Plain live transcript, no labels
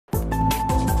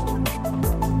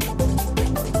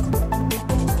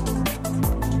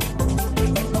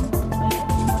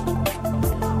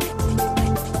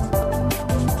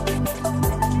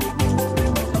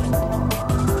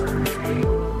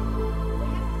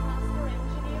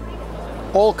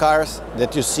All cars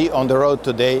that you see on the road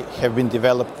today have been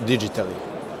developed digitally.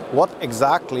 What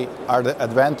exactly are the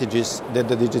advantages that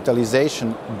the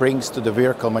digitalization brings to the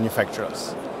vehicle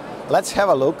manufacturers? Let's have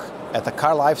a look at a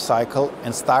car life cycle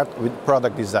and start with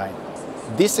product design.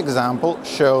 This example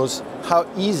shows how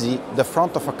easy the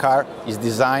front of a car is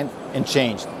designed and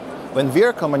changed. When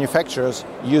vehicle manufacturers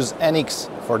use NX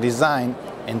for design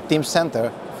and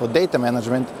Teamcenter for data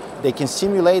management, they can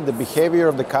simulate the behavior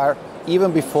of the car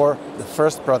even before the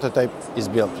first prototype is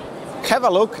built. Have a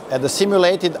look at the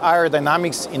simulated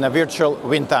aerodynamics in a virtual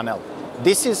wind tunnel.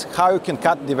 This is how you can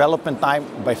cut development time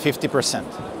by 50%.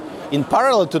 In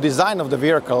parallel to design of the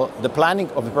vehicle, the planning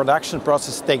of the production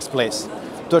process takes place.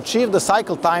 To achieve the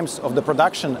cycle times of the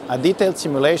production, a detailed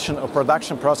simulation of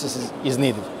production processes is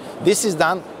needed. This is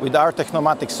done with our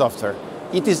Tecnomatix software.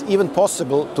 It is even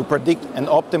possible to predict and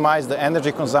optimize the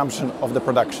energy consumption of the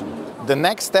production. The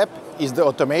next step is the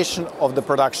automation of the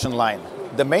production line.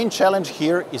 The main challenge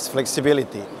here is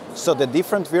flexibility, so the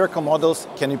different vehicle models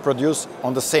can be produced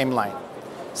on the same line.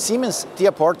 Siemens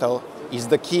TIA Portal is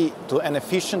the key to an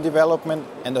efficient development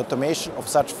and automation of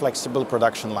such flexible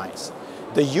production lines.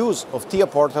 The use of TIA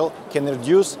Portal can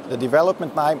reduce the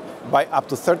development time by up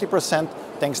to 30%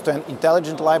 thanks to an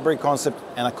intelligent library concept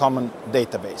and a common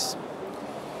database.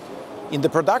 In the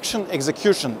production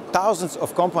execution, thousands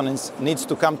of components need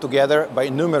to come together by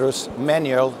numerous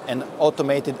manual and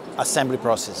automated assembly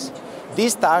processes.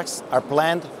 These tasks are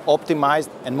planned, optimized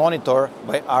and monitored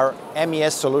by our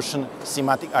MES solution,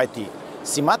 Siemens IT.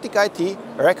 Siemens IT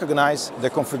recognizes the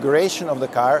configuration of the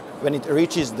car when it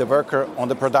reaches the worker on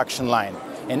the production line,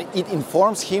 and it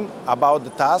informs him about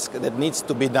the task that needs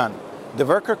to be done. The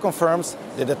worker confirms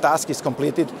that the task is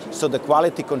completed, so the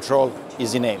quality control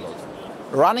is enabled.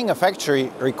 Running a factory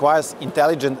requires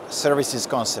intelligent services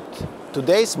concept.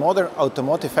 Today's modern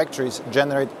automotive factories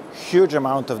generate huge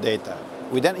amount of data.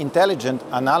 With an intelligent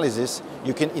analysis,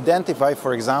 you can identify,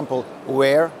 for example,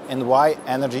 where and why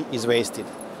energy is wasted.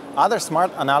 Other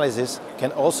smart analysis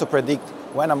can also predict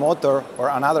when a motor or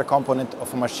another component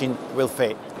of a machine will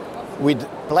fail. With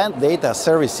plant data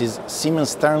services,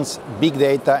 Siemens turns big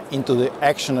data into the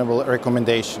actionable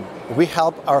recommendation. We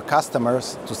help our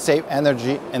customers to save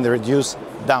energy and reduce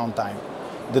downtime.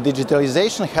 The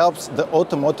digitalization helps the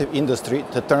automotive industry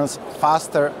to turn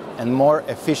faster and more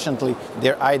efficiently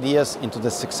their ideas into the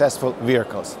successful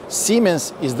vehicles.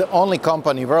 Siemens is the only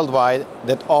company worldwide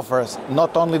that offers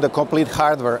not only the complete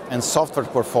hardware and software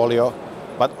portfolio,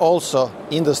 but also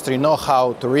industry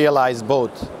know-how to realize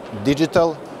both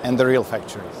digital and the real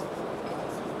factories.